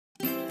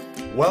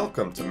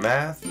Welcome to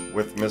Math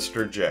with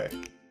Mr. J.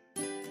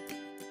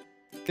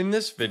 In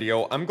this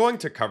video, I'm going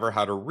to cover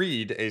how to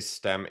read a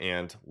stem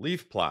and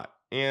leaf plot.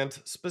 And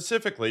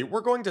specifically,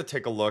 we're going to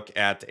take a look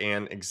at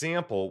an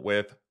example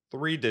with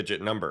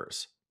 3-digit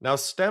numbers. Now,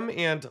 stem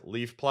and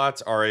leaf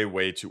plots are a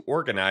way to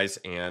organize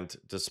and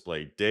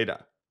display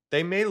data.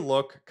 They may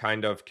look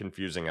kind of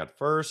confusing at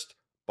first,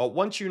 but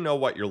once you know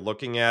what you're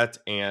looking at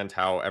and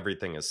how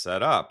everything is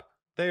set up,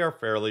 they are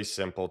fairly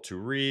simple to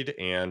read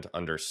and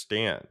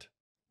understand.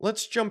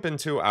 Let's jump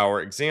into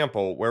our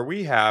example where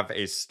we have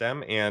a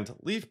stem and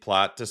leaf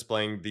plot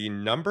displaying the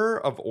number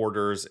of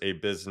orders a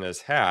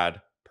business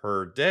had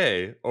per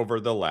day over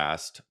the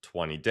last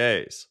 20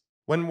 days.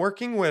 When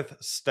working with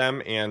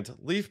stem and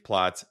leaf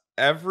plots,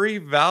 every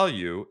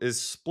value is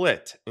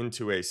split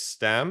into a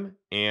stem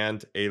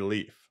and a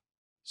leaf.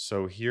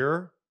 So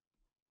here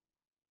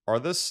are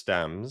the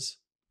stems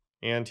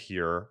and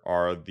here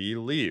are the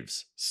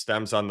leaves.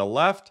 Stems on the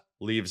left,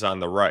 leaves on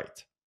the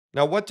right.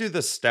 Now, what do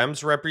the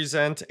stems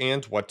represent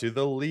and what do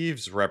the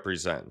leaves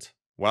represent?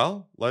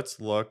 Well,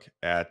 let's look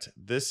at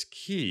this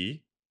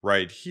key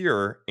right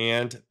here,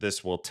 and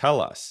this will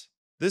tell us.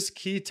 This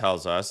key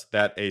tells us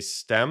that a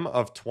stem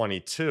of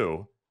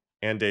 22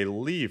 and a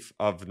leaf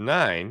of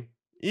 9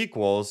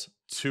 equals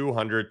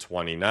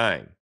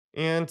 229.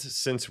 And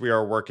since we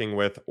are working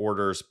with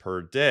orders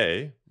per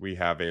day, we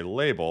have a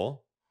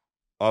label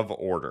of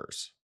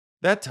orders.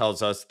 That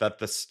tells us that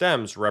the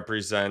stems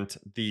represent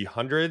the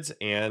hundreds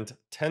and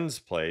tens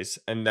place,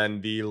 and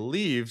then the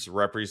leaves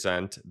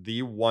represent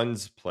the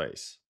ones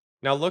place.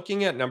 Now,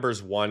 looking at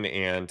numbers 1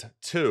 and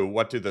 2,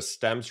 what do the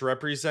stems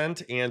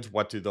represent and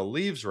what do the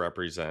leaves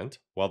represent?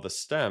 Well, the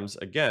stems,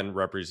 again,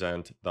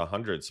 represent the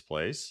hundreds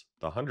place,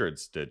 the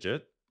hundreds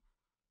digit,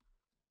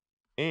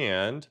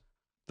 and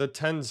the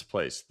tens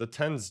place, the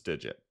tens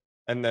digit.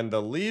 And then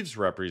the leaves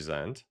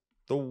represent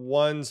the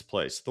ones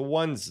place, the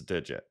ones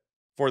digit.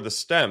 For the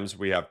stems,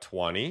 we have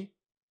 20,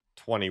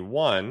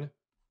 21,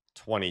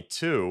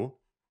 22,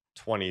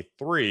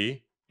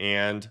 23,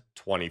 and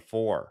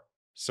 24.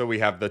 So we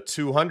have the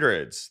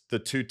 200s, the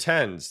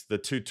 210s, the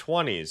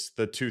 220s,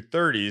 the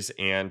 230s,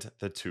 and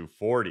the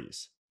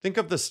 240s. Think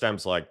of the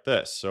stems like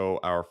this. So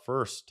our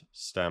first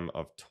stem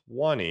of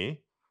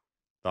 20,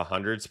 the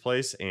hundreds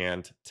place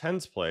and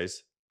tens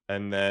place,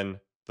 and then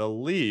the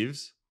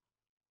leaves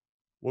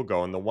will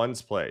go in the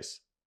ones place.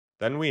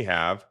 Then we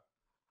have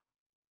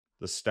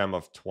the stem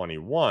of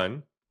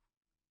 21,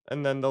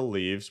 and then the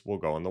leaves will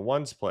go in the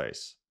ones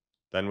place.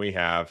 Then we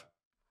have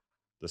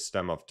the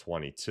stem of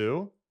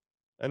 22,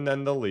 and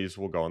then the leaves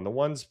will go in the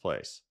ones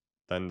place.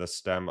 Then the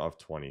stem of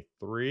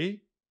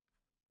 23,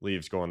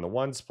 leaves go in the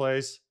ones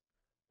place.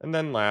 And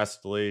then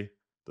lastly,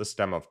 the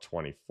stem of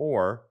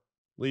 24,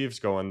 leaves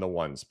go in the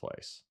ones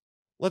place.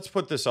 Let's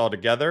put this all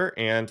together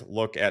and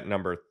look at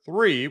number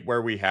 3,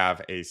 where we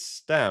have a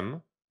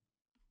stem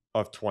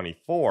of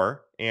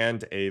 24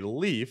 and a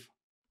leaf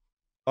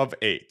of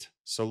 8.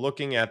 So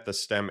looking at the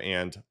stem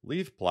and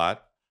leaf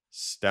plot,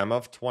 stem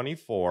of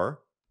 24,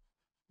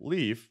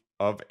 leaf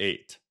of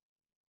 8.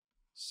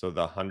 So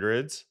the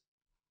hundreds,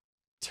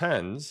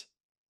 tens,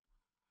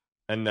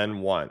 and then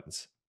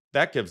ones.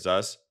 That gives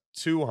us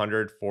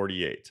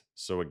 248.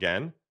 So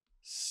again,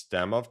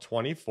 stem of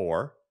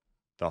 24,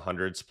 the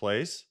hundreds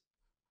place,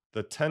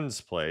 the tens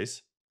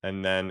place,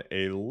 and then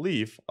a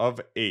leaf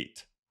of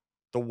 8,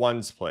 the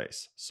ones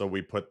place. So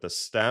we put the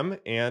stem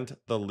and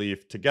the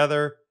leaf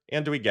together,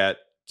 and we get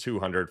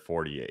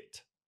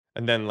 248.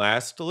 And then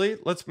lastly,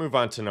 let's move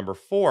on to number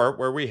 4,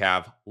 where we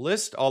have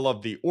list all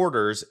of the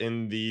orders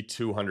in the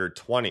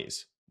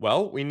 220s.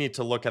 Well, we need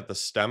to look at the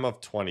stem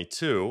of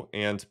 22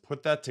 and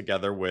put that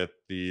together with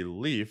the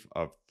leaf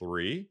of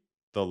 3,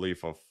 the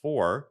leaf of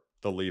 4,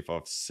 the leaf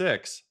of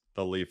 6,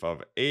 the leaf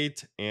of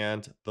 8,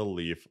 and the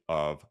leaf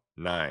of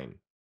 9.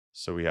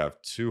 So we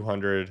have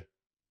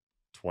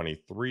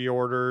 223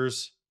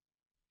 orders,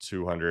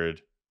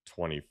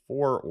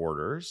 224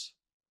 orders,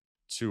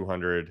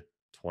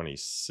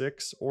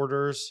 226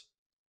 orders,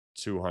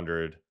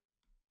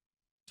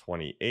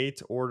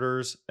 228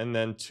 orders, and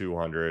then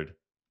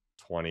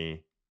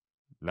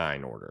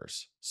 229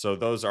 orders. So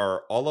those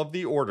are all of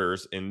the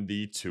orders in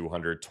the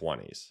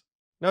 220s.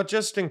 Now,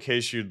 just in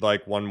case you'd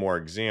like one more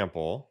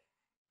example,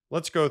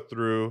 let's go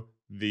through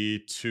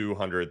the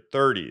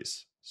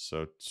 230s.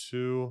 So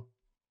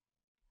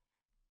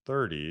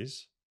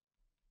 230s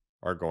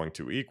are going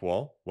to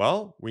equal,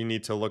 well, we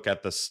need to look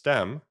at the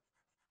stem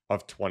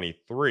of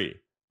 23,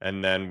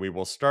 and then we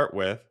will start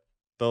with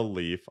the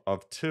leaf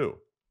of 2.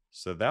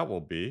 So that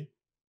will be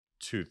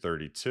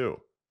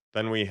 232.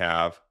 Then we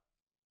have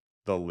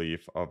the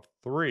leaf of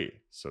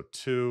 3. So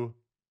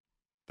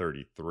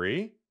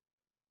 233.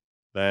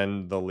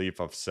 Then the leaf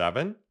of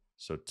 7.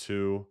 So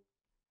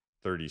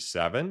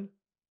 237.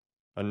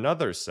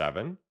 Another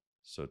 7.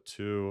 So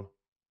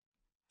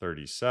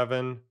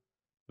 237.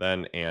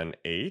 Then an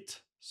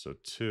 8. So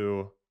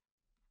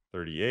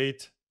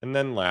 238. And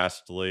then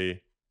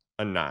lastly,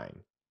 a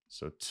 9.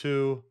 So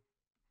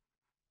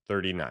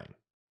 239.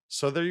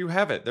 So there you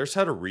have it. There's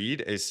how to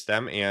read a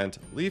stem and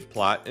leaf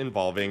plot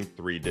involving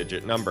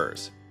 3-digit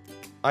numbers.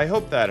 I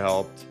hope that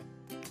helped.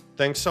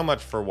 Thanks so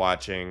much for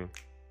watching.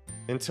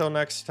 Until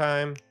next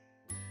time,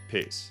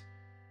 peace.